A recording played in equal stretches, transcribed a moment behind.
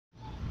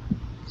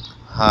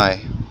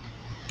Hi.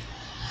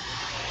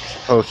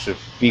 Supposed to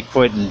be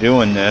quitting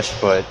doing this,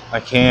 but I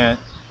can't.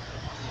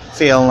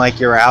 Feeling like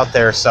you're out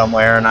there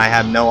somewhere and I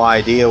have no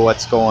idea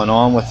what's going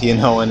on with you,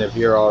 knowing if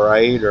you're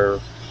alright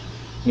or,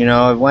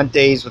 I went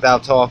days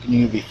without talking to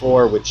you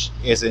before, which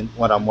isn't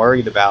what I'm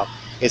worried about.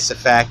 It's the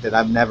fact that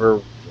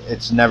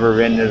it's never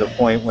been to the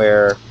point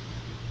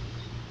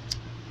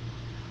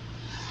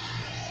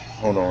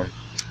hold on,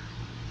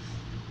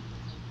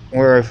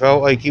 where I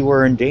felt like you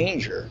were in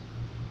danger.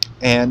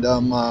 And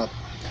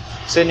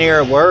sitting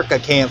here at work, I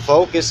can't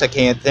focus, I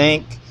can't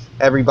think.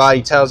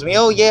 Everybody tells me,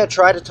 oh yeah,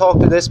 try to talk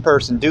to this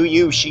person, do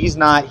you, she's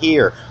not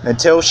here.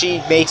 Until she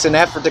makes an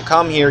effort to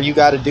come here, you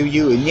gotta do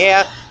you. And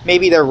yeah,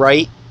 maybe they're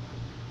right,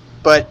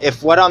 but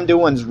if what I'm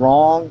doing's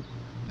wrong,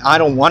 I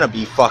don't want to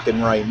be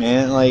fucking right,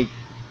 man. Like,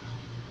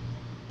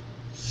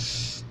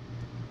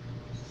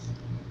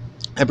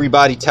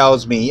 everybody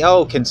tells me,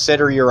 oh,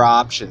 consider your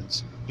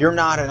options. You're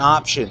not an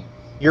option.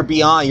 You're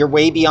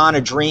way beyond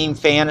a dream,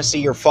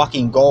 fantasy, or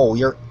fucking goal.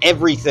 You're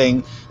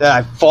everything that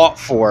I fought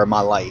for in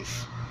my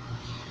life.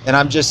 And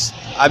I'm just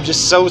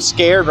so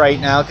scared right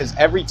now because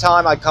every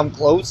time I come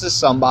close to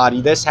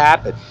somebody, this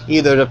happens.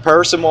 Either the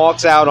person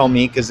walks out on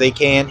me because they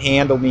can't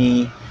handle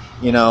me,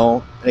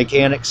 they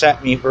can't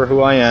accept me for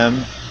who I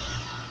am.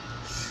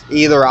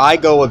 Either I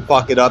go and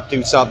fuck it up,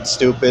 do something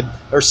stupid,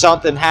 or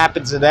something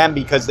happens to them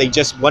because they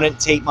just wouldn't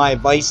take my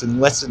advice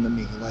and listen to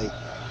me. Like,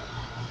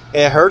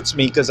 it hurts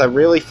me because I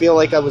really feel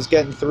like I was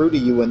getting through to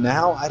you, and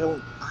now I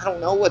don't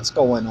know what's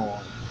going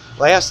on.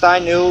 Last I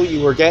knew,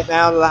 you were getting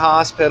out of the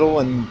hospital,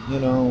 and I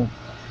don't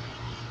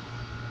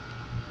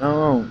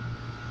know.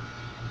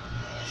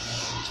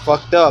 It's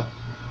fucked up.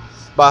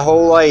 My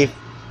whole life,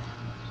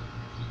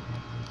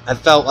 I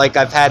felt like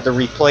I've had to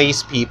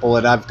replace people,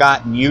 and I've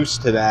gotten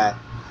used to that.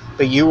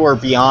 But you were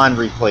beyond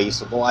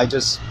replaceable.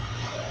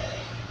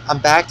 I'm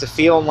back to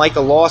feeling like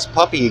a lost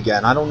puppy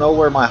again. I don't know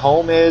where my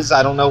home is.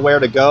 I don't know where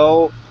to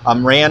go.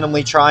 I'm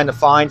randomly trying to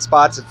find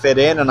spots to fit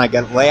in, and I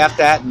get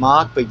laughed at and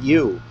mocked. But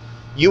you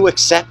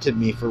accepted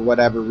me for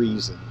whatever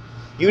reason.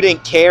 You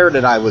didn't care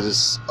that I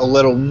was a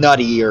little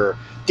nutty or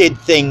did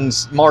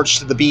things, marched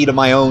to the beat of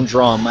my own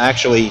drum.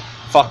 Actually,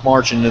 fuck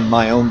marching to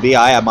my own beat.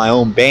 I have my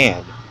own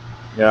band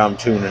that I'm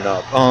tuning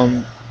up.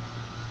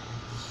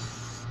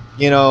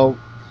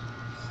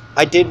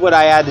 I did what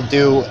I had to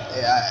do.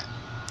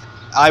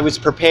 I was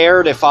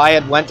prepared if I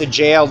had went to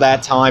jail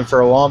that time for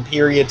a long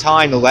period of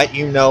time to let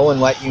you know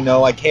and let you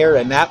know I cared,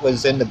 and that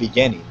was in the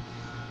beginning.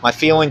 My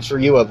feelings for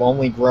you have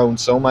only grown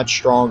so much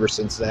stronger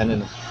since then,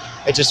 and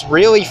I just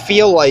really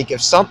feel like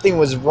if something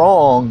was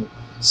wrong,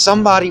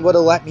 somebody would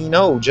have let me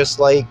know, just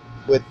like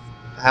with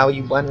how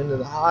you went into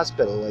the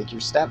hospital, like your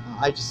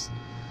stepmom.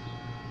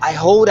 I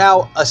hold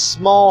out a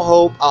small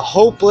hope, a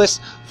hopeless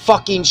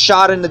fucking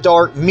shot in the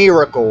dark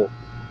miracle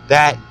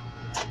that,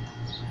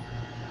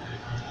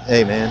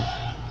 hey man,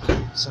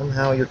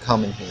 somehow you're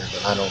coming here,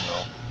 but I don't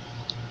know.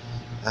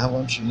 I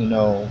want you to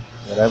know,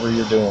 whatever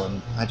you're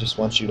doing, I just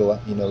want you to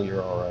let me know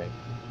you're alright.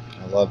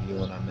 I love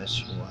you and I miss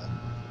you.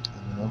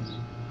 I'm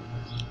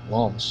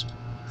lost.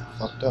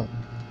 Fucked up.